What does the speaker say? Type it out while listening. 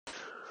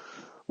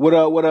What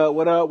up, what up,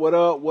 what up, what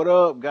up, what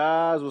up,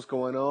 guys? What's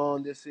going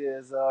on? This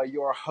is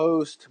your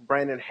host,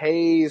 Brandon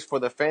Hayes, for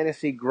the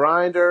Fantasy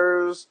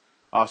Grinders.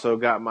 Also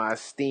got my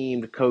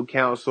esteemed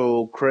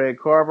co-counsel, Craig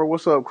Carver.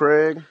 What's up,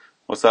 Craig?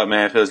 What's up,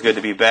 man? Feels good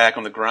to be back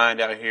on the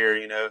grind out here.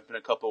 It's been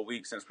a couple of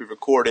weeks since we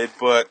recorded,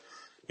 but,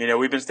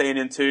 we've been staying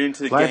in tune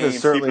to the Life has games,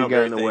 keeping certainly up with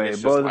gotten in the everything. way.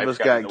 It's just Both of life's us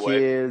gotten in got the way.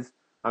 kids.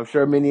 I'm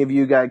sure many of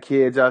you got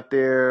kids out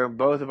there.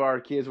 Both of our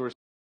kids were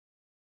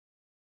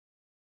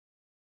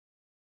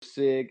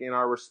sick in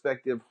our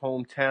respective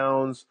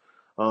hometowns.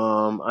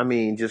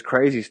 Just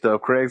crazy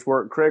stuff. Craig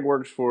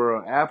works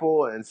for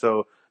Apple, and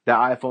so the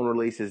iPhone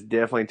release has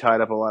definitely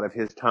tied up a lot of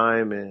his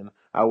time. And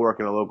I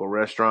work in a local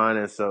restaurant,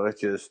 and so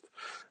it's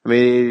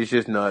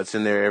just nuts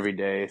in there every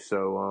day.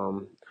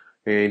 So,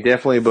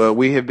 definitely. But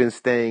we have been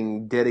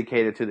staying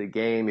dedicated to the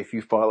game. If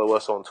you follow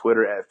us on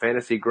Twitter at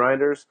Fantasy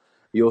Grinders,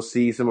 you'll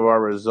see some of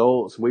our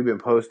results. We've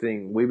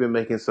been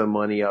making some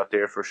money out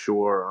there for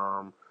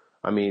sure.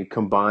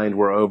 Combined,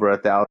 we're over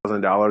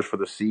 $1,000 for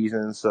the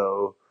season.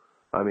 So,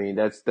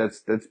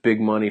 that's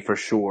big money for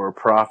sure.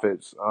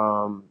 Profits.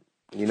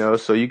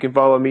 So you can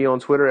follow me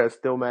on Twitter at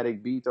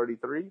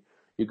StillmaticB33.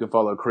 You can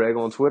follow Craig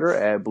on Twitter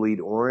at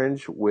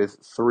BleedOrange with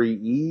 3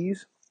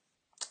 E's.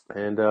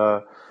 And,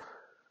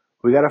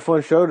 we got a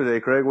fun show today,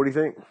 Craig. What do you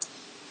think?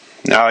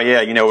 Oh,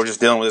 yeah, we're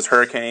just dealing with this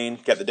hurricane.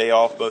 Got the day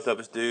off, both of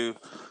us do.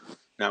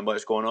 Not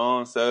much going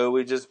on, so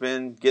we've just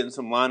been getting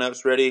some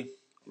lineups ready.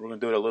 We're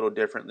going to do it a little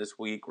different this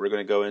week. We're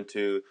going to go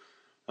into,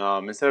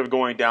 instead of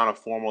going down a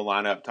formal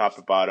lineup top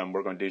to bottom,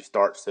 we're going to do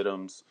start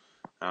sit-ems.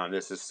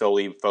 This is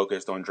solely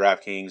focused on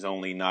DraftKings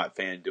only, not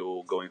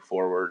FanDuel going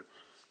forward.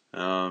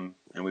 And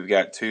we've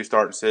got 2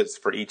 start sits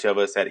for each of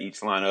us at each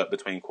lineup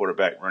between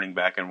quarterback, running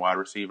back, and wide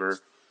receiver.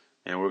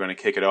 And we're going to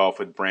kick it off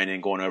with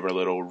Brandon going over a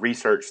little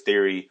research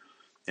theory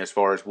as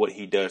far as what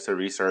he does to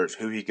research,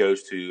 who he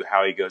goes to,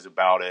 how he goes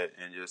about it,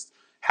 and just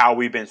how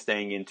we've been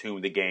staying in tune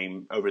with the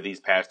game over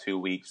these past 2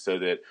 weeks so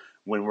that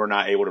when we're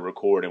not able to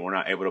record and we're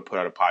not able to put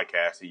out a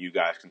podcast, that you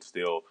guys can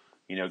still,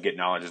 get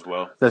knowledge as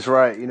well. That's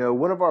right.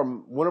 One of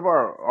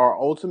our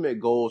ultimate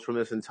goals from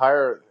this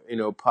entire,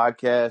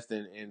 podcast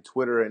and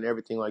Twitter and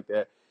everything like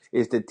that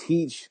is to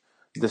teach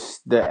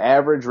the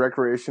average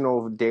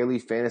recreational daily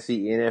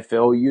fantasy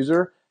NFL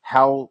user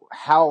how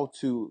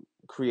to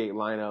create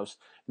lineups.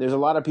 There's a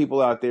lot of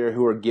people out there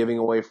who are giving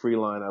away free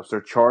lineups. They're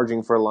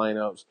charging for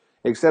lineups,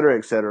 et cetera,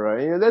 et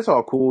cetera. And that's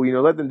all cool.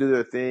 Let them do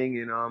their thing.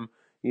 And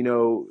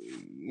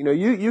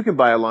you can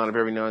buy a lineup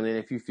every now and then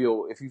if you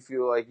feel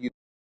like you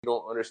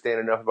don't understand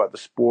enough about the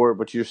sport,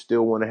 but you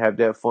still want to have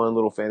that fun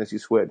little fantasy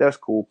sweat. That's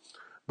cool.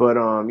 But,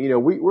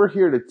 we're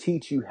here to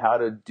teach you how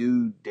to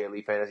do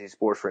daily fantasy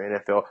sports for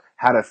NFL,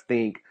 how to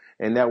think,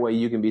 and that way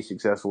you can be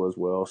successful as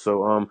well.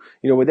 So,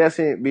 with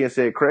that being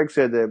said, Craig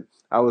said that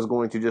I was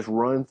going to just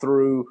run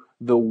through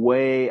the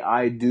way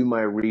I do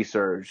my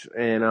research.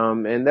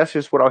 And that's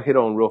just what I'll hit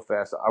on real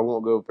fast. I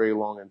won't go very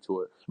long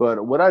into it.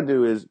 But what I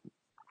do is,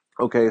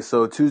 okay,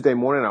 so Tuesday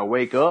morning I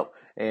wake up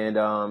and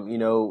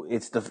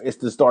it's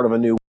the start of a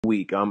new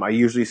week. I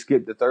usually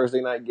skip the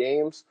Thursday night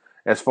games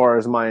as far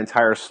as my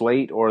entire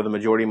slate or the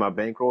majority of my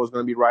bankroll is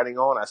going to be riding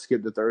on. I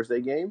skip the Thursday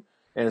game.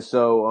 And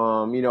so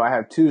I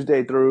have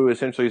Tuesday through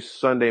essentially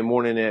Sunday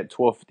morning at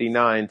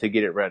 12:59 to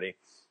get it ready.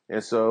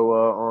 And so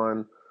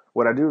on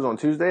what I do is on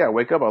Tuesday I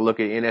wake up, I look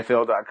at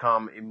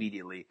NFL.com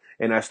immediately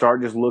and I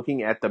start just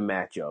looking at the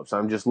matchups.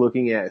 I'm just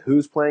looking at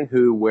who's playing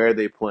who, where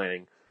they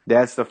playing.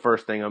 That's the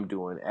first thing I'm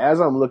doing. As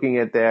I'm looking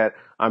at that,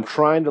 I'm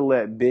trying to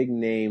let big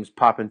names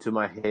pop into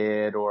my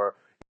head or,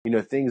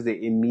 things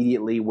that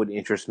immediately would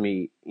interest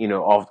me,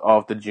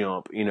 off the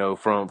jump,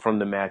 from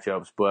the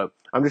matchups. But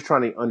I'm just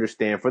trying to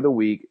understand for the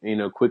week,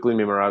 quickly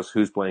memorize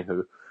who's playing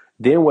who.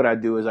 Then what I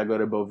do is I go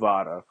to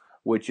Bovada,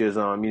 which is,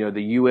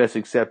 the U.S.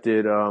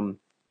 accepted,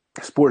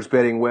 sports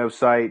betting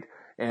website.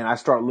 And I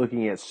start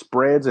looking at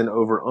spreads and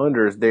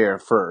over-unders there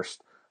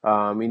first.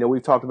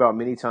 We've talked about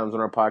many times on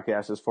our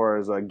podcast as far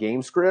as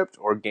game script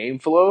or game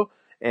flow.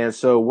 And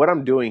so what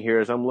I'm doing here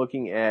is I'm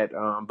looking at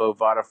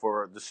Bovada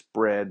for the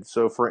spread.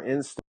 So, for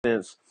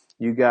instance,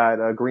 you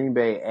got Green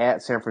Bay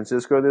at San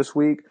Francisco this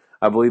week.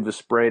 I believe the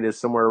spread is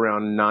somewhere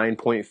around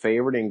 9-point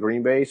favorite in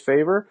Green Bay's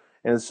favor.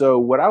 And so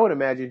what I would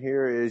imagine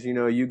here is,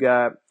 you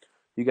got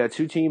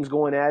 2 teams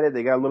going at it.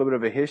 They got a little bit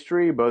of a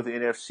history. Both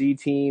NFC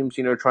teams,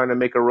 trying to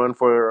make a run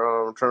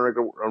for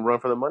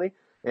the money.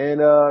 And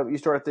you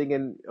start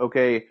thinking,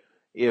 okay,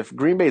 if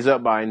Green Bay's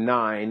up by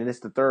 9 and it's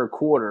the third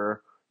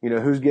quarter,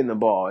 who's getting the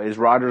ball? Is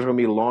Rodgers going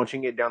to be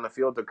launching it down the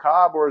field to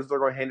Cobb, or is they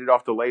going to hand it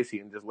off to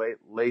Lacy and just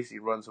Lacy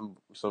run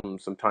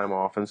some time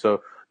off? And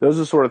so those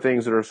are sort of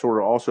things that are sort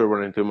of also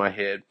running through my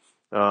head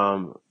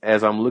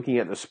as I'm looking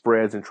at the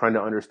spreads and trying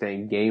to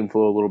understand game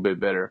flow a little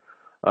bit better.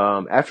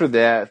 After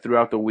that,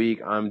 throughout the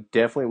week, I'm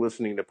definitely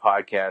listening to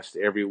podcasts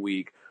every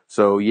week.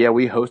 So yeah,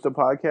 we host a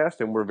podcast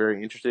and we're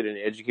very interested in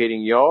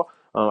educating y'all.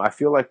 I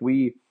feel like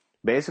we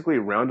basically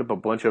round up a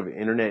bunch of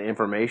internet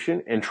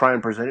information and try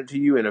and present it to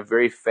you in a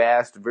very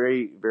fast,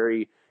 very,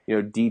 very,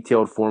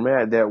 detailed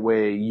format. That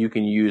way you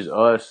can use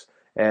us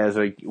as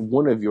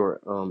one of your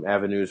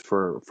avenues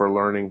for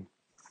learning.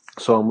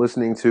 So I'm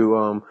listening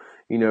to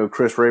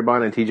Chris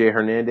Raybon and TJ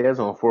Hernandez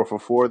on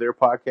 4for4, their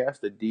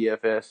podcast, the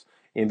DFS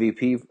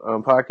MVP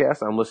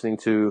podcast. I'm listening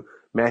to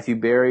Matthew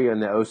Berry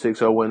and the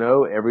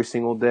 06010 every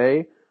single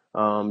day.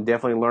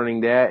 Definitely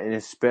learning that, and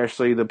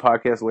especially the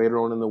podcast later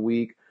on in the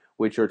week,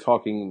 which are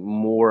talking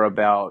more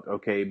about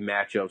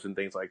matchups and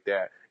things like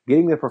that.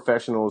 Getting the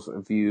professionals'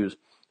 views,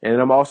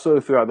 and I'm also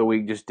throughout the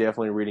week just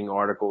definitely reading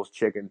articles,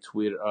 checking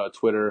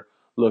Twitter,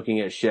 looking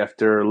at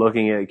Schefter,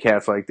 looking at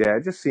cats like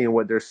that, just seeing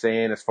what they're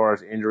saying as far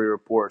as injury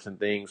reports and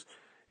things.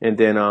 And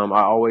then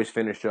I always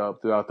finish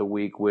up throughout the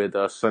week with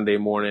Sunday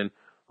morning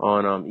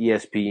on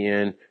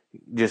ESPN,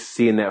 just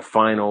seeing that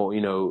final,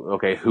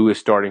 who is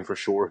starting for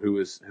sure, who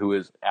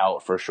is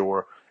out for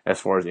sure as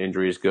far as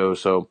injuries go.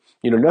 So,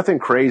 nothing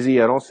crazy.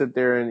 I don't sit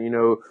there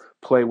and,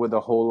 play with a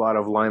whole lot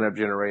of lineup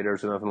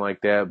generators or nothing like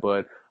that.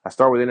 But I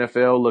start with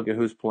NFL, look at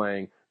who's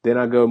playing. Then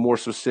I go more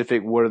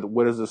specific.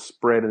 What is the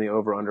spread and the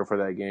over-under for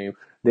that game?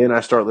 Then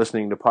I start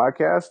listening to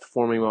podcasts,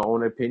 forming my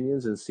own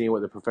opinions and seeing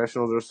what the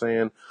professionals are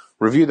saying,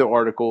 review the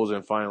articles,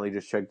 and finally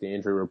just check the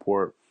injury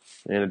report.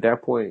 And at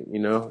that point,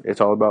 it's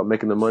all about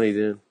making the money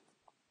then.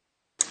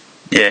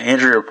 Yeah,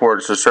 injury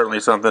reports are certainly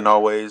something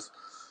always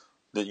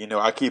that,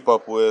 I keep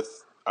up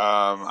with.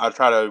 I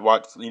try to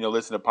watch,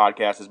 listen to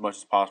podcasts as much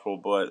as possible,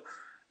 but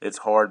it's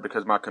hard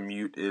because my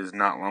commute is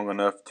not long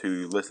enough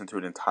to listen to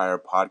an entire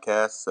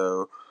podcast.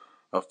 So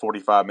a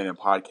 45-minute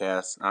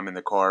podcast, I'm in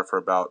the car for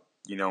about,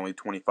 only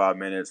 25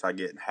 minutes. I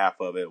get half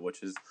of it,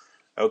 which is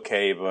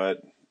okay,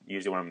 but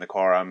usually when I'm in the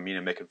car, I'm,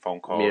 making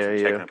phone calls and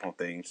checking up on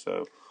things.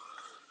 So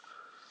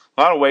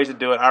a lot of ways to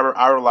do it.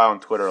 I rely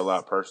on Twitter a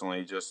lot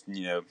personally. Just,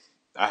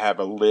 I have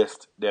a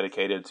list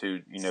dedicated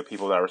to,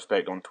 people that I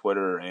respect on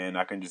Twitter, and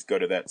I can just go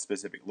to that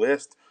specific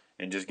list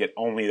and just get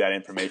only that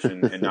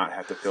information and not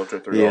have to filter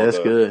through all that's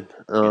the, good.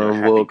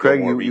 Happy Well, Craig,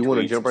 Gilmore you want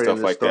to retweets jump and right stuff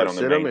into like that start on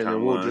the sit 'em, main and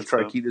then we'll timeline. just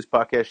try to keep this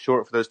podcast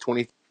short for those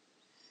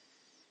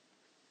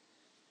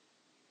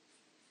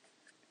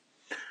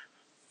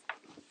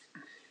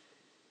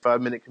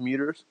 25-minute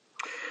commuters.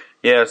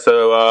 Yeah,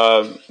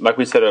 so like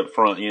we said up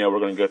front, we're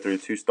going to go through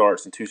 2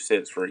 starts and 2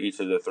 sits for each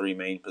of the 3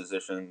 main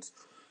positions.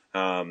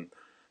 The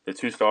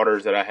 2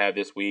 starters that I have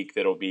this week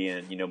that'll be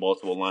in,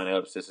 multiple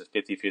lineups, this is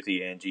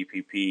 50-50 and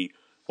GPP,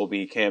 will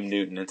be Cam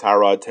Newton and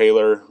Tyrod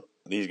Taylor.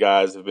 These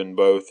guys have been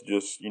both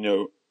just,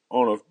 on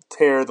a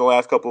tear the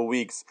last couple of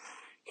weeks.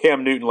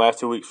 Cam Newton last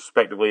 2 weeks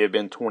respectively have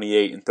been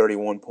 28 and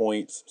 31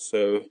 points,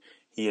 so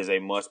he is a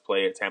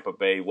must-play at Tampa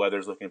Bay.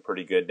 Weather's looking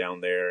pretty good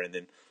down there, and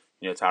then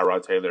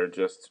Tyrod Taylor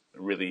just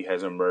really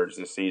has emerged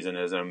this season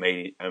as an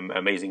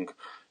amazing,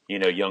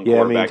 young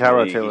Yeah, I mean, quarterback in the Tyrod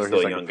league. He's Taylor, still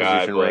he's a like a young guy,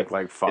 position but ranked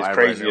like it's 5 right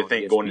crazy to now on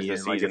think going into the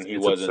ESPN. Like season he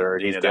it's wasn't,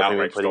 absurd. He's the definitely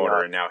outright been putting starter,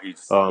 out and now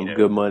he's,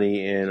 good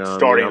money, and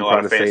starting I'm a lot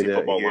proud of to say fantasy that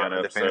football here at the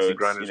lineups. So Fantasy it's,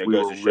 Grinders, we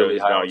goes were to show really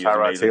his high on value is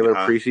Tyrod amazingly Taylor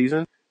high.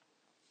 preseason.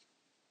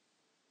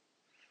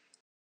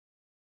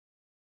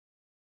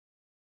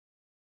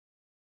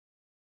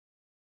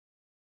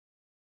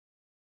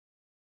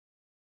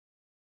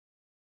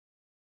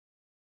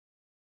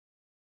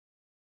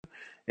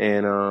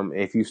 'And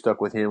if you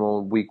stuck with him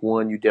on week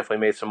 1, you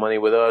definitely made some money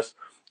with us.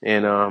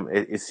 And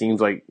it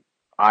seems like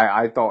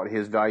I thought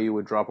his value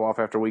would drop off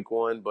after week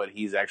 1, but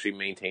he's actually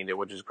maintained it,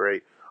 which is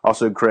great.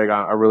 Also, Craig,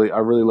 I really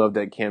love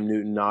that Cam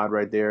Newton nod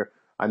right there.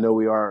 I know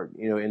we are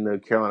in the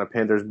Carolina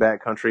Panthers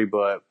backcountry,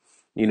 but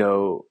you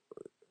know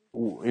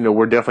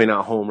we're definitely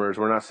not homers.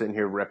 We're not sitting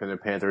here repping the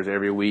Panthers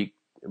every week,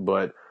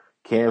 but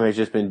Cam has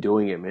just been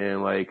doing it,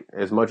 man. Like,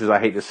 as much as I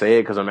hate to say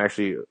it, because I'm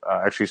actually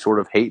sort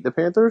of hate the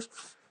Panthers,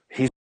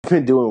 he's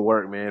been doing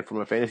work, man.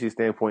 From a fantasy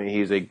standpoint,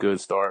 he's a good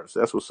start. So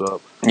that's what's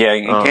up. Yeah,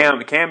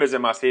 and Cam is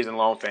in my season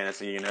long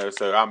fantasy,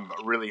 so I'm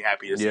really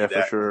happy to see Yeah, for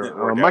that sure.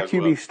 work My out as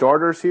well. QB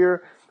starters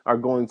here are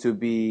going to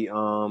be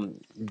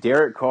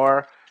Derek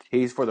Carr.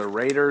 He's for the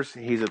Raiders.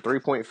 He's a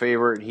 3-point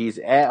favorite. He's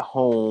at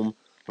home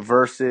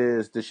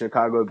versus the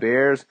Chicago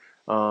Bears.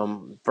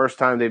 First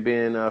time they've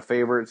been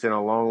favorites in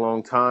a long,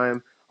 long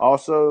time.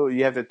 Also,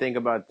 you have to think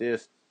about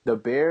this. The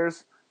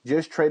Bears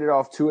just traded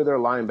off 2 of their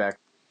linebackers,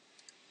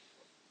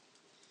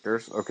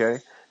 okay?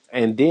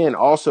 And then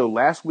also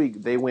last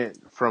week they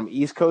went from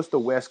East Coast to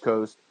West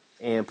Coast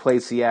and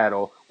played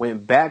Seattle,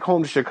 went back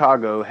home to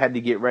Chicago, had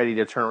to get ready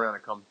to turn around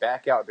and come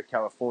back out to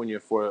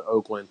California for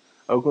Oakland.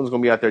 Oakland's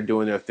going to be out there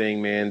doing their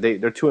thing, man. They're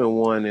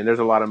 2-1, and there's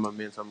a lot of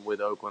momentum with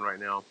Oakland right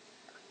now.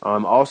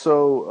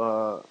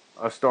 Also,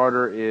 a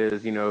starter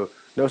is, no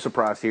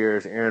surprise here,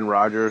 is Aaron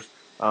Rodgers.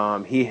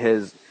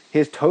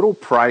 His total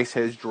price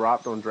has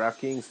dropped on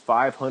DraftKings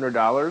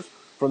 $500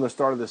 from the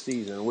start of the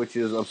season, which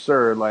is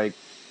absurd. Like,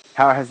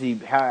 how is he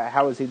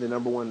the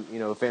number one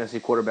fantasy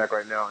quarterback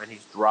right now, and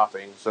he's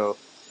dropping? So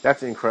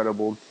that's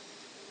incredible.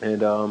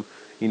 And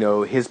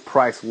his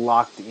price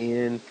locked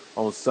in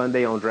on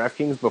Sunday on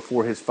DraftKings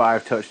before his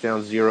 5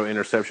 touchdown, 0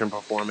 interception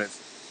performance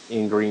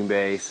in Green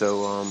Bay.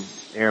 So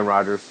Aaron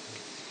Rodgers,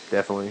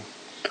 definitely.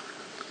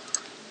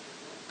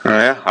 Oh,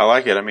 yeah, I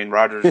like it. I mean,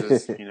 Rodgers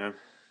is,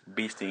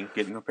 beasting,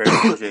 getting compared to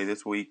OJ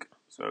this week.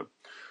 So,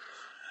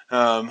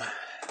 all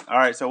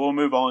right, so we'll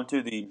move on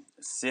to the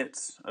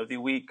sits of the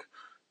week.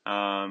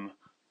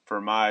 for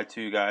my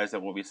two guys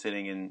that will be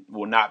sitting in,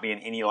 will not be in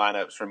any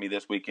lineups for me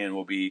this weekend,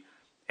 will be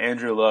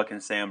Andrew Luck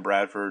and Sam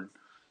Bradford.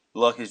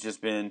 Luck has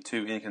just been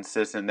too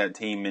inconsistent, that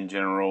team in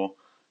general.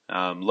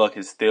 Luck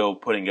is still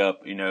putting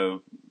up,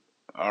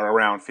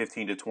 around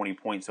 15 to 20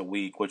 points a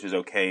week, which is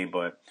okay,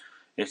 but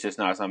it's just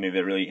not something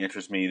that really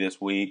interests me this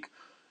week.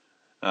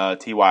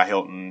 T.Y.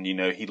 Hilton,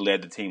 he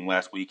led the team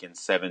last week in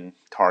 7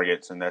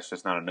 targets, and that's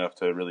just not enough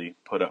to really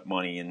put up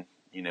money in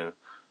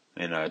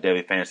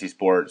daily fantasy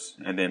sports.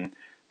 And then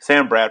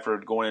Sam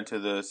Bradford, going into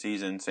the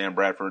season,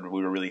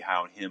 we were really high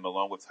on him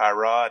along with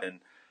Tyrod,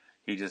 and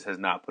he just has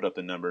not put up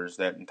the numbers.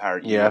 That entire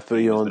Yeah, I Eagles feel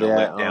team you has on been a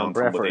that. letdown from what they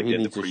Bradford, he did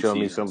the needs to show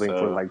me preseason. something for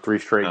So like 3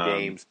 straight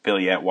games.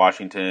 Philly at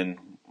Washington.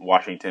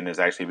 Washington has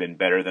actually been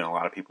better than a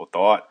lot of people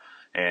thought,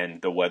 and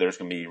the weather's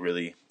going to be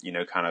really,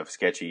 kind of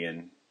sketchy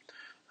and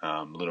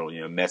little,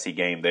 messy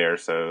game there.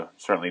 So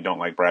certainly don't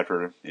like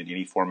Bradford in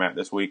any format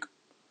this week.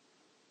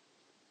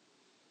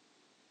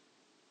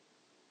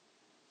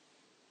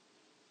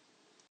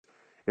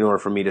 In order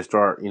for me to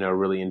start,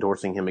 really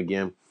endorsing him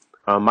again.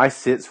 My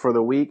sits for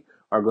the week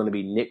are going to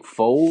be Nick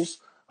Foles.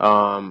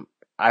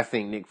 I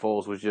think Nick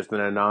Foles was just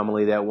an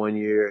anomaly that one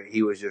year.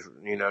 He was just,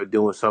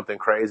 doing something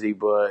crazy,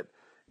 but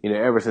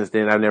ever since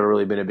then, I've never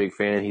really been a big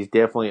fan. He's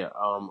definitely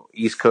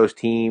East Coast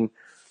team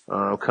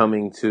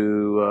coming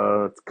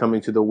to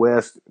the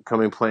West,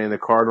 playing the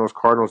Cardinals.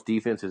 Cardinals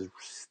defense is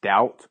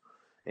stout,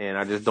 and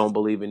I just don't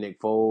believe in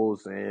Nick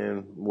Foles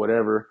and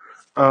whatever.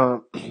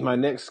 My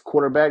next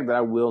quarterback that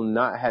I will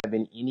not have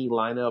in any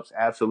lineups,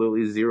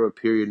 absolutely zero,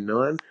 period,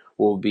 none,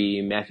 will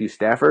be Matthew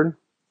Stafford.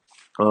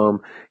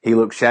 He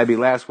looked shabby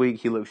last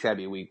week. He looked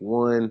shabby week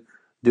 1.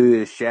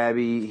 Dude is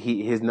shabby.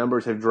 His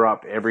numbers have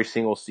dropped every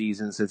single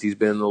season since he's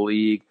been in the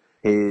league.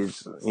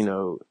 It's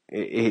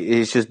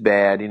just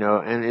bad,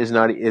 and it's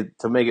not,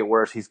 to make it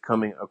worse, he's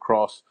coming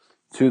across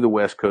to the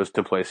West Coast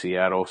to play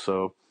Seattle.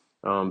 So,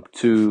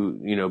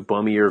 two,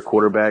 bummier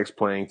quarterbacks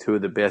playing two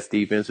of the best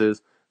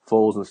defenses,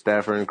 Foles and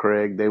Stafford and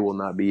Craig, they will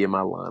not be in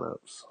my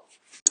lineups.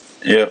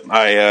 Yep,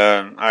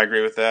 I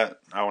agree with that.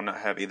 I will not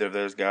have either of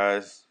those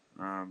guys.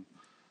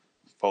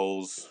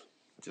 Foles,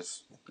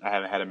 I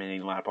haven't had him in any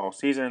lineup all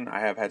season. I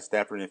have had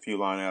Stafford in a few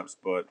lineups,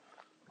 but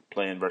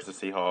playing versus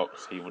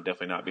Seahawks, he will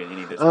definitely not be in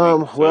any this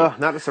week. Well,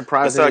 not to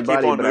surprise let's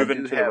anybody, keep on but I moving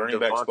do to the have running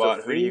back Devonta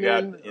spot. Who do you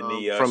got Freeman in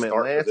the from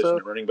start position Atlanta.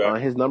 at running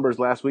back? His numbers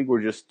last week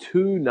were just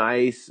too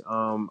nice.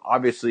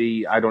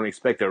 Obviously, I don't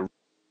expect a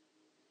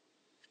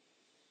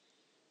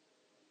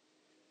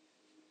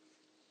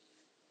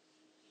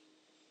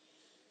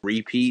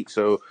repeat,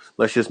 so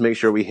let's just make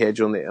sure we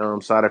hedge on the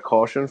side of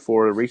caution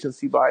for the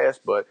recency bias.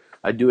 But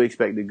I do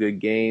expect a good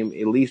game,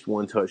 at least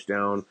one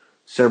touchdown,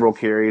 several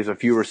carries, a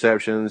few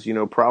receptions,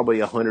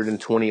 probably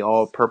 120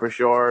 all-purpose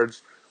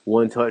yards.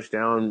 One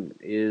touchdown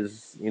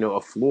is,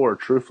 a floor,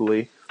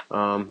 truthfully.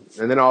 And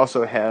then I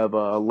also have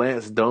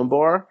Lance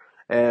Dunbar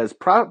as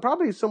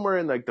probably somewhere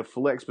in like the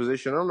flex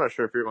position. I'm not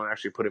sure if you're going to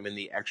actually put him in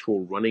the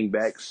actual running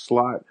back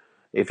slot,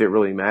 if it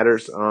really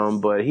matters.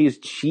 But he's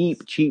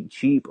cheap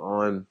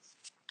on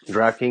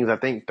DraftKings, I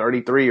think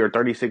 33 or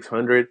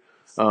 3,600.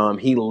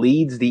 He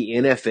leads the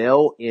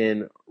NFL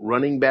in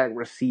running back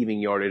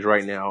receiving yardage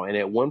right now. And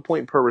at 1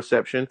 point per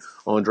reception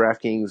on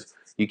DraftKings,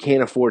 you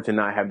can't afford to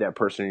not have that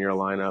person in your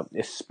lineup,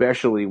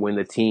 especially when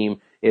the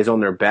team is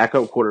on their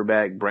backup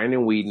quarterback,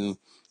 Brandon Weeden,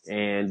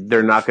 and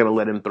they're not going to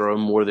let him throw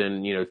more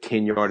than,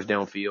 10 yards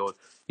downfield.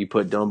 You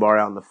put Dunbar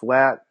out in the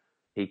flat,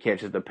 he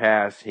catches the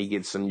pass, he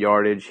gets some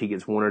yardage, he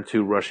gets 1 or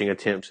 2 rushing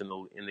attempts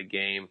in the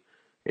game.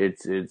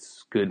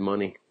 It's good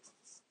money.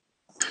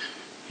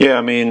 Yeah,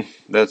 I mean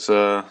that's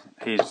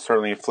he's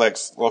certainly a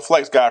flex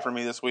guy for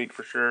me this week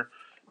for sure.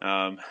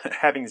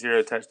 Having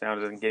 0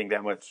 touchdowns and getting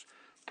that much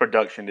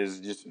production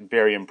is just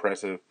very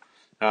impressive.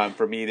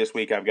 For me this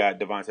week, I've got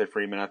Devonta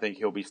Freeman. I think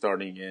he'll be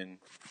starting in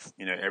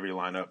every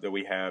lineup that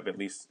we have, at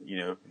least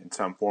in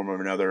some form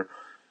or another.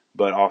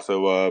 But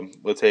also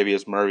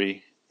Latavius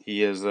Murray,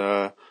 he is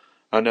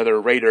another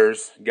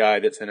Raiders guy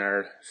that's in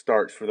our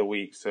starts for the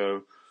week.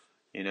 So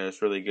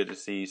it's really good to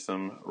see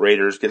some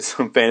Raiders get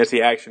some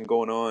fantasy action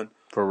going on.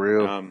 For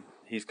real.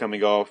 He's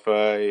coming off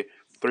 3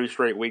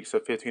 straight weeks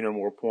of 15 or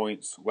more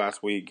points.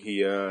 Last week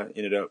he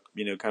ended up,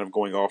 kind of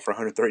going off for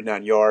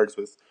 139 yards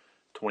with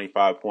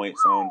 25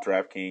 points on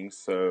DraftKings.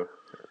 So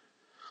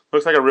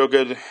looks like a real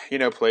good,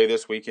 play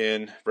this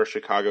weekend for a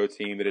Chicago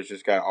team that has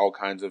just got all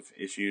kinds of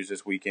issues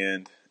this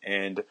weekend.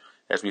 And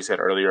as we said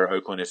earlier,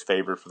 Oakland is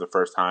favored for the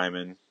first time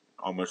in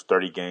almost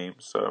 30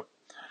 games. So,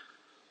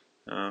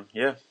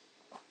 yeah.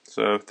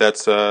 So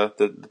that's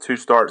the 2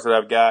 starts that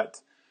I've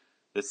got.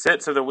 The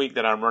sets of the week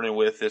that I'm running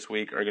with this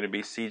week are going to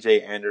be C.J.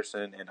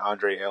 Anderson and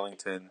Andre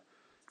Ellington.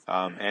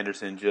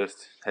 Anderson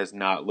just has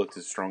not looked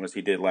as strong as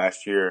he did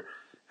last year.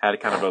 Had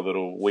kind of a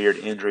little weird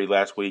injury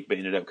last week, but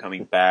ended up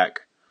coming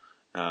back.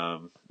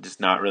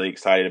 Just not really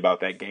excited about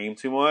that game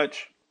too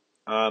much.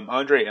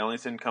 Andre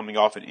Ellington coming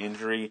off an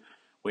injury.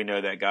 We know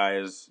that guy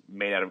is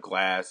made out of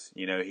glass.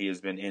 He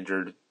has been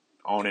injured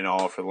on and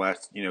off for the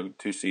last,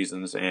 2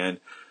 seasons. And,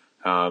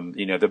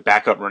 the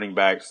backup running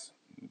backs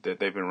that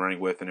they've been running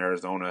with in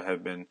Arizona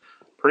have been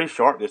pretty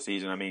sharp this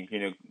season. I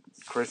mean,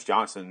 Chris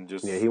Johnson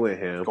just Yeah, he went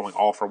ham. going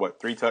off for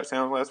 3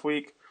 touchdowns last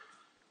week.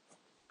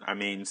 I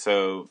mean,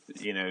 so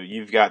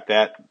you've got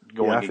that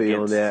going Yeah, I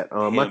feel against that.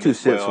 My him two as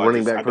sits well.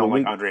 running I back for the don't like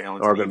week Andre are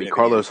Ellington, going to even be if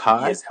Carlos he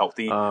Hyde. is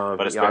healthy, but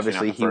Yeah, especially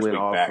obviously not the he first went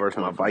week off back versus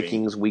my coming from being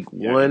Vikings week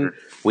injured. 1.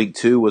 Week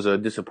 2 was a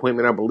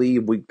disappointment, I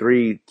believe. Week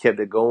 3 kept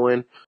it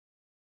going.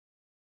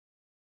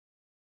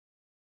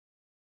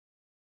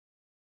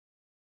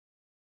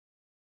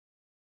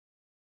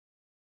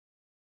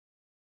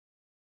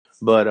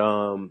 But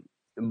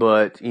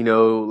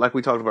like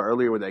we talked about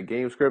earlier with that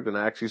game script, and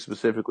I actually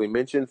specifically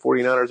mentioned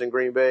 49ers in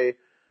Green Bay.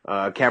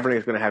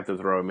 Kaepernick's going to have to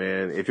throw,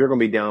 man. If you're going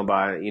to be down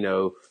by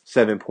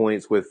 7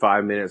 points with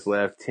 5 minutes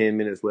left, 10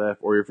 minutes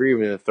left, or if you're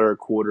even in the third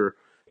quarter,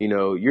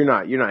 you're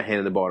not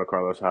handing the ball to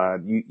Carlos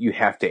Hyde. You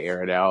have to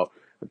air it out.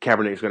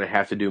 Kaepernick's going to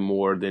have to do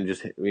more than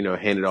just hand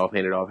it off,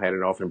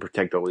 and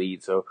protect the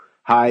lead. So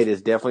Hyde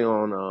is definitely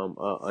on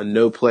a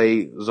no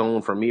play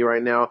zone for me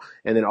right now,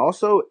 and then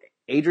also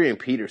Adrian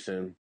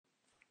Peterson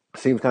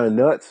seems kind of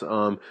nuts.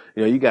 You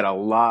got a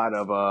lot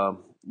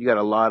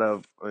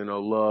of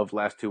love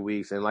last 2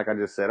 weeks, and like I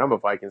just said, I'm a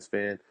Vikings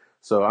fan,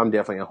 so I'm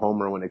definitely a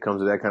homer when it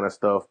comes to that kind of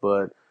stuff.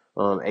 But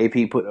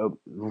AP put up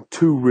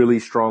 2 really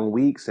strong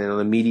weeks, and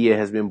the media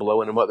has been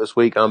blowing him up this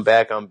week. I'm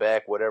back,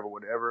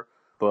 whatever.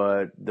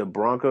 But the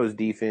Broncos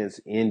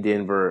defense in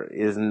Denver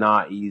is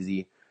not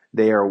easy.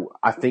 They are,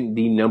 I think,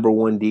 the number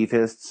 1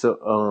 defense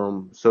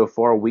so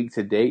far week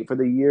to date for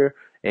the year,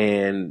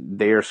 and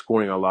they are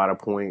scoring a lot of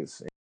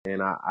points.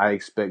 And I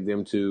expect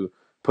them to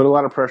put a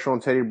lot of pressure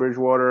on Teddy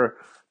Bridgewater,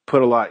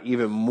 put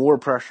even more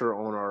pressure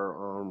on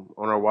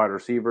our wide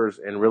receivers,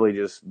 and really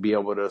just be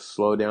able to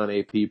slow down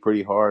AP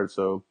pretty hard.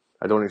 So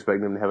I don't expect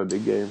them to have a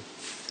big game.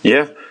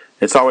 Yeah,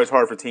 it's always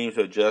hard for teams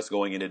to adjust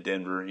going into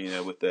Denver,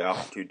 with the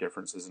altitude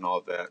differences and all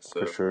of that.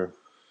 So, For sure.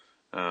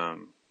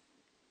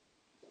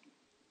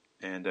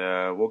 And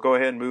we'll go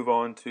ahead and move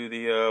on to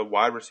the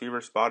wide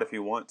receiver spot if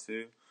you want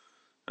to.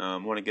 I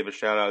want to give a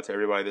shout out to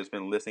everybody that's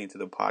been listening to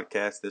the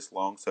podcast this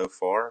long so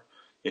far.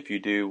 If you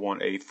do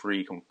want a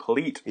free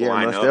complete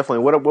lineup, most definitely.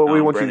 What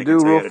we want you to Brandon do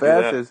can tell you real how to do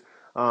fast that. is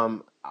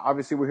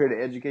obviously we're here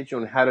to educate you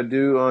on how to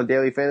do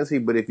daily fantasy.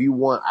 But if you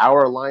want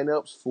our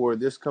lineups for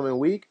this coming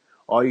week,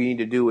 all you need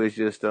to do is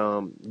just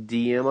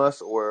DM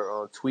us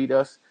or tweet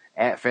us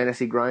at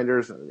Fantasy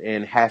Grinders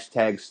and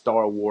hashtag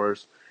Star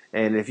Wars.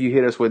 And if you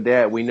hit us with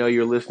that, we know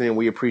you're listening.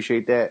 We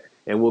appreciate that.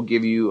 And we'll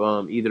give you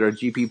either a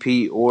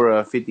GPP or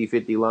a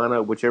 50-50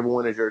 lineup, whichever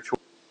one is your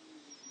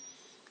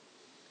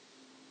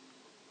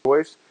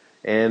choice.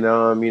 And,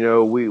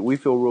 we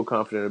feel real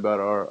confident about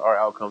our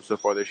outcome so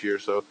far this year.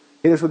 So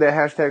hit us with that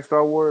hashtag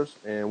Star Wars,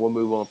 and we'll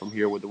move on from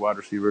here with the wide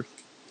receivers.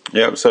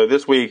 Yep. So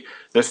this week,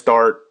 the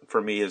start for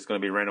me is going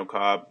to be Randall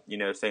Cobb.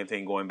 Same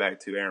thing going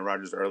back to Aaron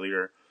Rodgers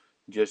earlier.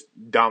 Just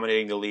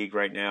dominating the league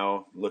right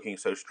now, looking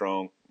so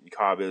strong.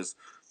 Cobb is,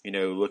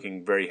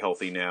 looking very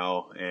healthy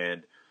now.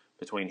 And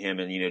between him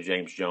and,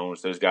 James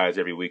Jones, those guys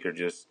every week are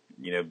just,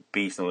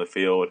 beasts on the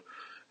field.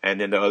 And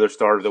then the other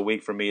start of the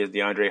week for me is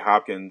DeAndre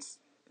Hopkins.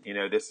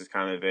 This is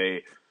kind of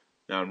a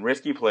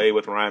risky play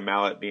with Ryan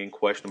Mallett being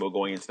questionable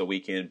going into the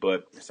weekend,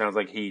 but it sounds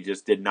like he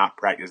just did not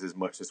practice as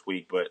much this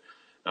week, but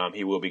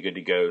he will be good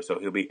to go. So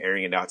he'll be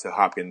airing it out to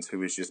Hopkins,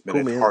 who has just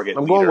been a target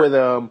I'm leader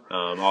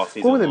all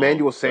season going with long.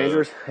 Emmanuel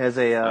Sanders as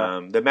a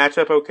the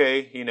matchup,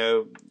 okay.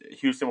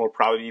 Houston will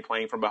probably be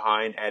playing from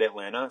behind at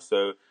Atlanta,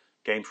 so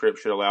game script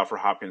should allow for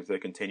Hopkins to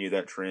continue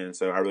that trend.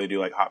 So I really do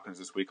like Hopkins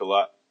this week a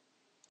lot.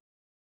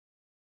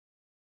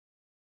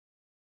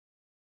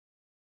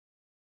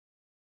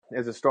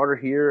 as a starter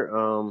here.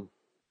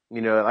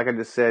 Like I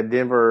just said,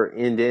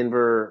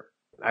 Denver.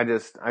 I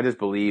just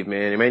believe,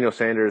 man, Emmanuel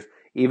Sanders,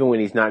 even when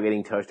he's not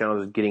getting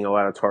touchdowns, is getting a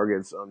lot of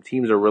targets.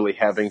 Teams are really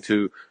having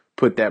to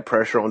put that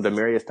pressure on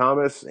Demaryius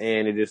Thomas,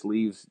 and it just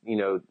leaves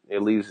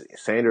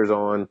Sanders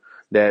on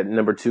that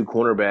number 2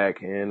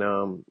 cornerback,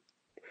 and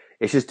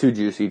it's just too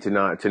juicy to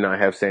not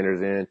have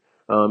Sanders in.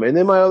 And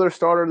then my other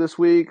starter this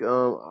week,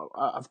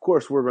 of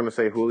course, we're going to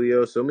say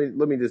Julio. So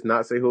let me just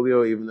not say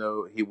Julio, even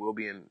though he will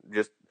be in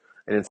just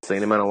an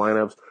insane amount of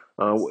lineups.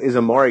 Is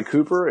Amari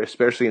Cooper,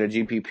 especially in a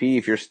GPP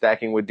if you're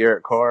stacking with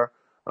Derek Carr.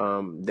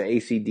 The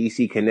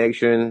AC/DC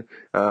connection,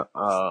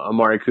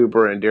 Amari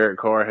Cooper and Derek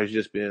Carr has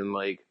just been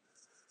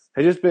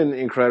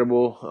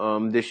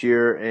incredible this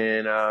year.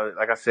 And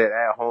like I said,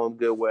 at home,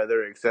 good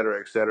weather, et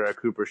cetera, et cetera.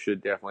 Cooper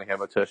should definitely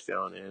have a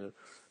touchdown and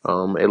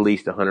at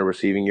least 100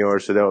 receiving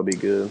yards, so that would be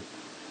good.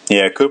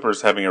 Yeah,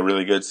 Cooper's having a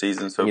really good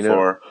season so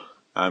far.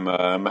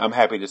 I'm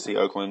happy to see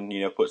Oakland,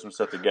 put some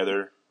stuff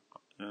together.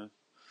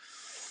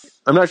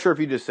 I'm not sure if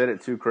you just said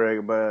it too,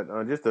 Craig, but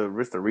just to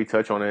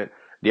retouch on it,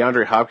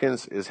 DeAndre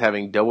Hopkins is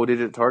having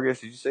double-digit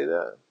targets. Did you say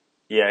that?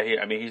 Yeah,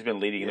 he's been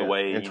leading the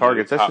way in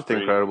targets. That's top just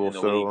 3 incredible. in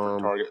the league for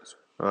targets.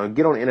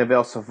 Get on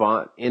NFL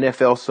Savant,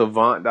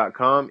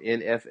 NFLSavant.com,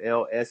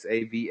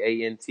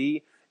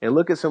 NFLSAVANT, and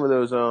look at some of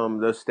those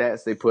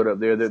stats they put up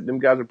there. Them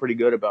guys are pretty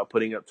good about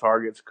putting up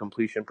targets,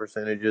 completion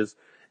percentages,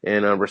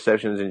 and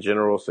receptions in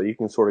general. So you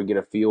can sort of get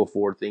a feel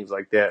for things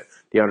like that.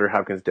 DeAndre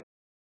Hopkins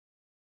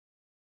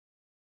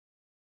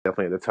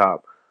definitely at the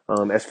top.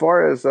 As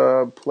far as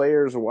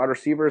players or wide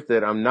receivers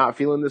that I'm not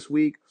feeling this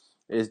week,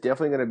 is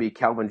definitely going to be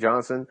Calvin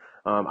Johnson.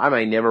 I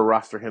may never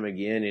roster him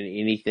again in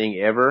anything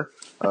ever.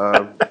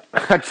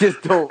 I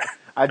just don't.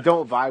 I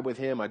don't vibe with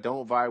him. I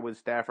don't vibe with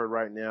Stafford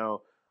right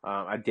now.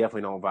 I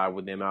definitely don't vibe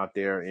with them out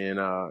there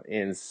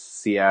in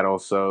Seattle.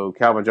 So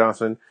Calvin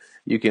Johnson,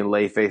 you can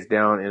lay face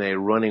down in a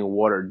running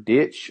water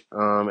ditch.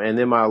 And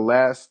then my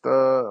last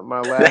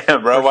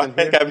Damn, bro, why person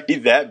it here. gotta be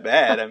that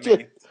bad? I Just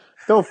mean,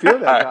 don't feel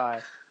that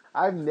guy.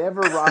 I've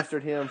never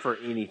rostered him for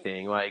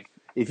anything. Like,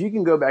 if you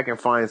can go back and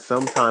find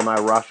some time I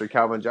rostered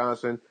Calvin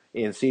Johnson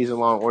in season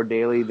long or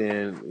daily,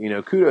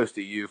 then kudos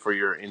to you for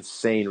your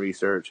insane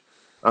research.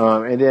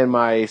 And then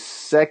my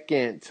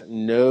second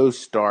no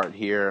start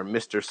here,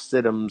 Mr.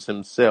 Siddums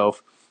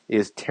himself,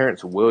 is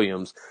Terrence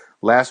Williams.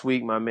 Last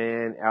week, my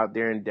man out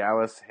there in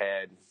Dallas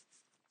had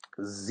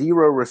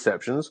 0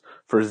 receptions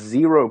for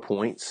 0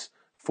 points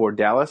for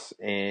Dallas,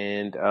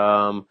 and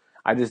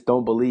I just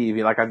don't believe.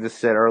 Like I just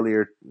said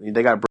earlier,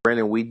 they got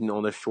Brandon Whedon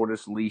on the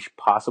shortest leash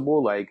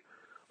possible, like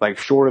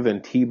shorter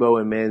than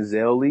Tebow and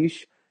Manziel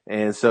leash,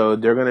 and so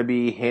they're going to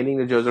be handing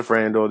to Joseph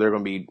Randall. They're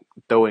going to be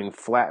throwing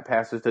flat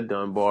passes to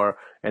Dunbar,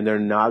 and they're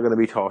not going to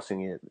be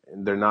tossing it.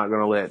 They're not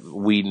going to let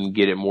Whedon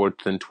get it more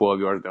than 12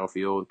 yards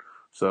downfield.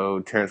 So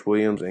Terrence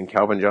Williams and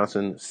Calvin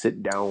Johnson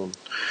sit down.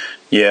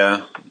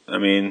 yeah, I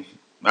mean,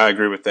 I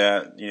agree with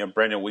that.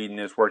 Brandon Whedon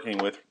is working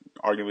with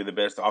arguably the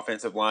best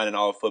offensive line in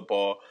all of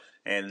football,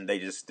 and they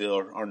just still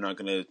are not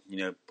going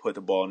to, put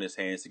the ball in his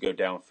hands to go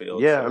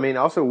downfield. Yeah, I So, mean,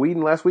 also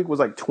Whedon last week was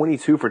like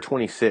 22 for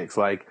 26.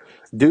 Like,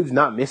 dude's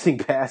not missing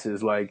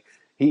passes. Like,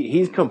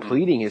 he's hmm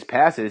completing his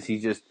passes.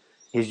 He's just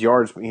his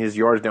yards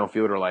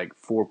downfield are like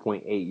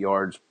 4.8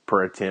 yards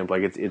per attempt.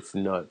 Like, it's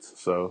nuts.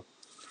 So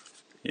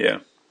yeah.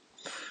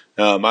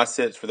 My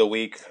sits for the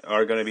week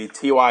are going to be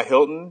T.Y.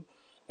 Hilton.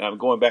 I'm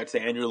going back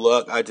to Andrew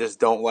Luck. I just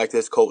don't like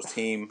this Colts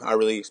team. I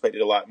really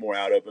expected a lot more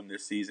out of him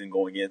this season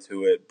going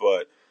into it,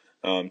 but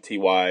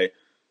T.Y.,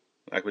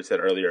 like we said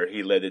earlier,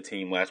 he led the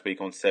team last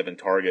week on 7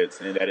 targets,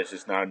 and that is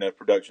just not enough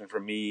production for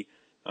me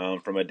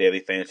from a daily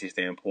fantasy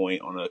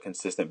standpoint on a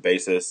consistent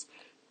basis.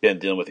 Been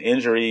dealing with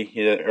injury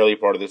in the early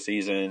part of the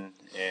season,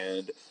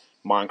 and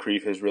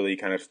Moncrief has really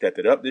kind of stepped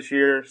it up this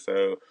year.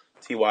 So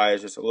Ty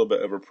is just a little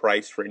bit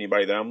overpriced for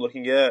anybody that I'm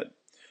looking at.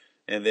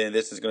 And then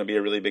this is going to be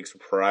a really big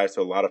surprise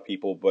to a lot of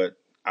people, but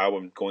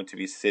I'm going to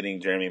be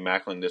sitting Jeremy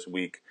Maclin this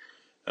week.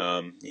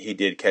 He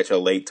did catch a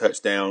late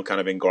touchdown,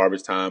 kind of in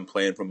garbage time,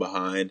 playing from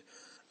behind.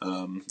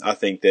 I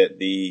think that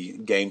the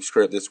game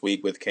script this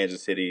week with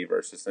Kansas City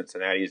versus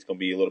Cincinnati is going to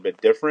be a little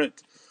bit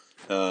different.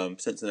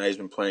 Cincinnati's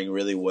been playing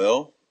really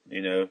well,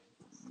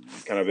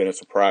 kind of been a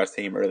surprise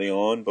team early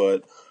on,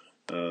 but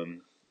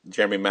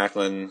Jeremy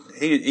Maclin,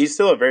 he's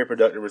still a very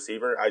productive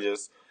receiver.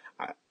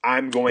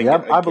 I'm going yeah,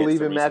 I against believe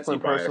the in recency Macklin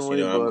bias.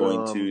 personally, I'm but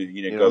going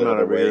to go I'm the not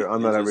other over here. way I'm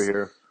and not over just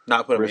here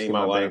not put him in any of risking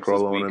my my lineups this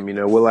bankroll on week.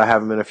 him. Will I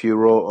have him in a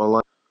few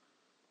online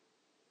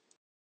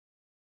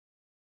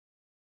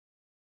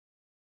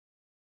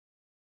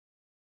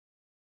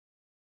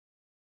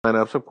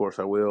lineups? Of course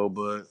I will,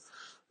 but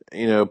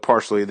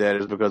partially that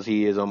is because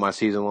he is on my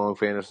season long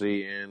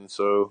fantasy, and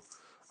so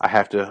I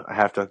have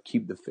to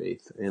keep the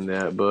faith in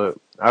that. But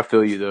I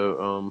feel you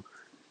though.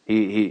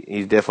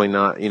 He's definitely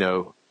not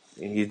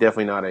he's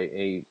definitely not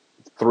a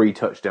 3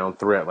 touchdown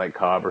threat like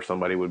Cobb or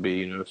somebody would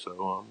be.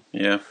 So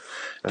Yeah. Do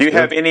that's you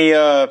have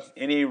good.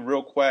 any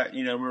real quick,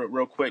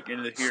 real quick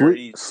into here,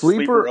 any sleeper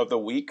Sleeper. of the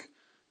week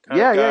kind of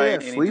Yeah, yeah, guy? yeah.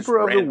 Any just Sleeper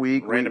of the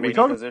week. random We any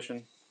talked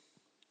position?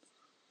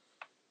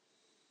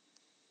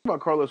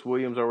 about Carlos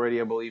Williams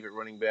already, I believe, at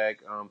running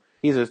back.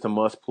 He's just a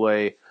must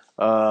play.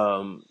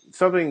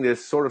 Something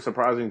that's sort of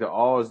surprising to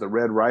all is the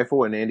Red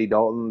Rifle and Andy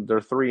Dalton.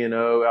 They're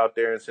 3-0 out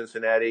there in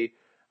Cincinnati.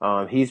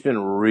 He's been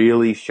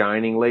really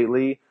shining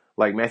lately.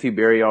 Like Matthew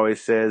Berry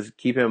always says,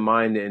 keep in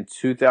mind that in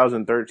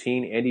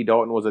 2013, Andy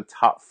Dalton was a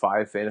top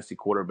 5 fantasy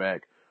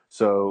quarterback.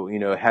 So,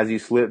 has he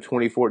slipped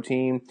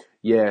 2014?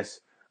 Yes.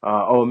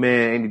 Oh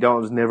man, Andy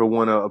Dalton's never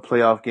won a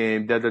playoff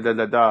game, da da da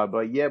da da.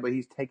 But yeah, but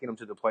he's taking them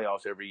to the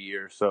playoffs every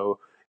year. So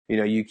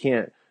you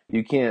can't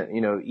eat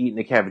in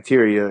the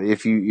cafeteria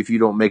if you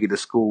don't make it to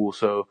school.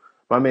 So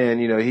my man,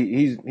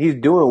 he's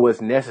doing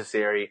what's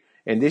necessary,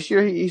 and this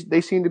year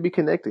they seem to be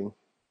connecting.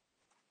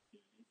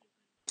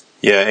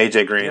 Yeah,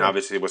 AJ Green Yeah.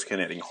 obviously was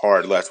connecting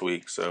hard last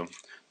week, so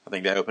I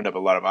think that opened up a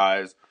lot of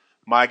eyes.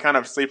 My kind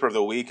of sleeper of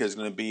the week is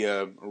going to be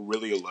a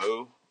really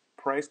low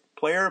priced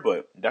player,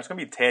 but that's going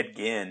to be Ted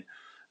Ginn.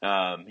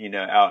 Out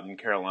in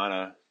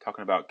Carolina,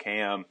 talking about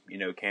Cam.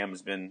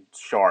 Cam's been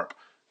sharp,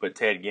 but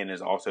Ted Ginn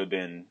has also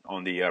been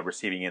on the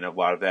receiving end of a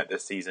lot of that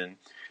this season.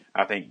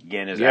 I think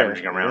Ginn is Yeah,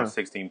 averaging around yeah,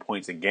 16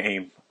 points a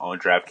game on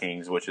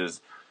DraftKings, which is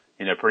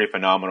pretty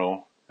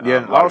phenomenal. yeah.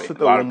 A I'll lot also of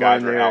throw one more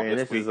guys in are there, out and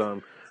this this is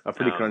week a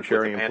pretty with the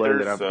contrarian play that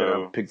Panthers. I've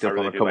So picked I up on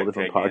really a do couple like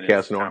different Ted Ginn podcasts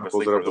as and kind of a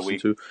articles that sleeper I've of the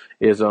listened week.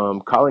 to. Is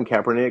Colin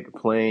Kaepernick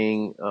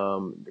playing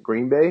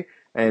Green Bay,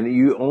 and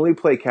you only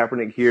play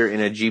Kaepernick here in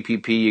a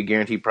GPP, a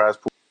guaranteed prize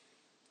pool.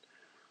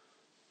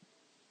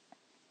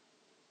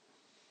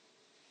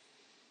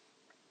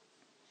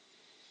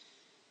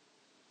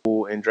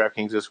 in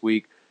DraftKings this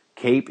week.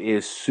 Cape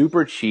is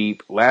super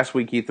cheap. Last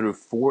week he threw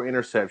 4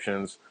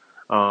 interceptions.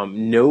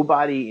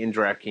 Nobody in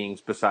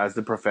DraftKings besides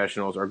the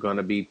professionals are going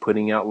to be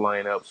putting out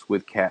lineups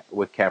with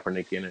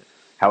Kaepernick in it.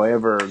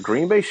 However,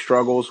 Green Bay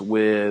struggles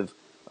with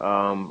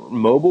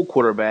mobile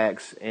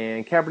quarterbacks,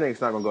 and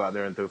Kaepernick's not going to go out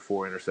there and throw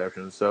 4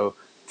 interceptions. So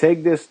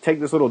take this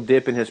little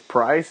dip in his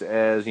price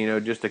as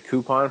just a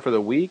coupon for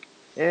the week,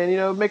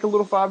 and make a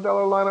little $5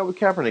 lineup with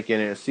Kaepernick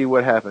in it and see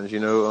what happens.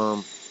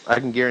 I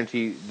can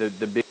guarantee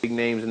the big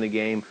names in the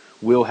game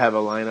will have a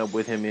lineup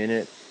with him in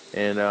it,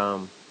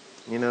 and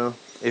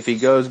if he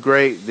goes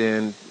great,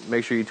 then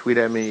make sure you tweet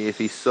at me. If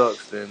he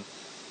sucks, then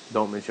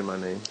don't mention my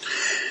name.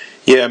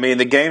 Yeah, I mean,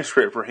 the game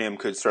script for him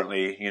could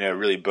certainly,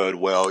 really bode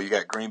well. You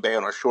got Green Bay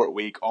on a short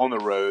week on the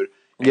road,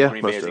 and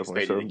Green Bay is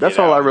expected to That's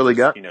get all I out and really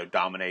just, got.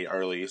 dominate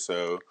early.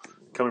 So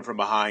coming from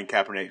behind,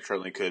 Kaepernick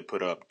certainly could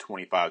put up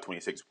 25,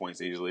 26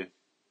 points easily.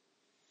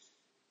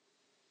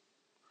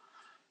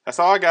 That's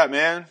all I got,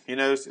 man.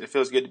 It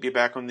feels good to be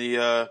back on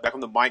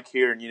the mic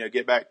here and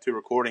get back to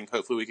recording.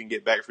 Hopefully, we can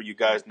get back for you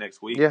guys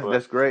next week. Yeah, but,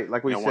 that's great.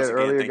 Like we said once again,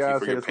 earlier, thank you guys,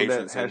 for hit your us with that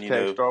patience and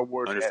hashtag Star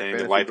Wars at understanding that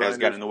Fantasy life has gotten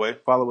Grinders. in the way.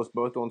 Follow us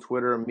both on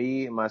Twitter.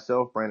 Me,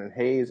 myself, Brandon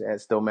Hayes at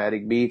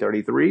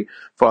StillmaticB33.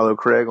 Follow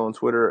Craig on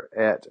Twitter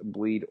at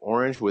Bleed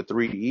Orange with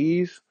 3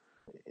 E's.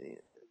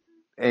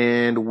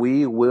 And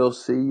we will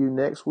see you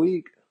next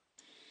week.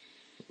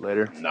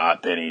 Later.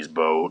 Not Penny's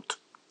boat.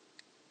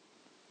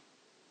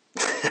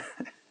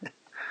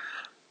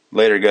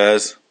 Later,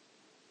 guys.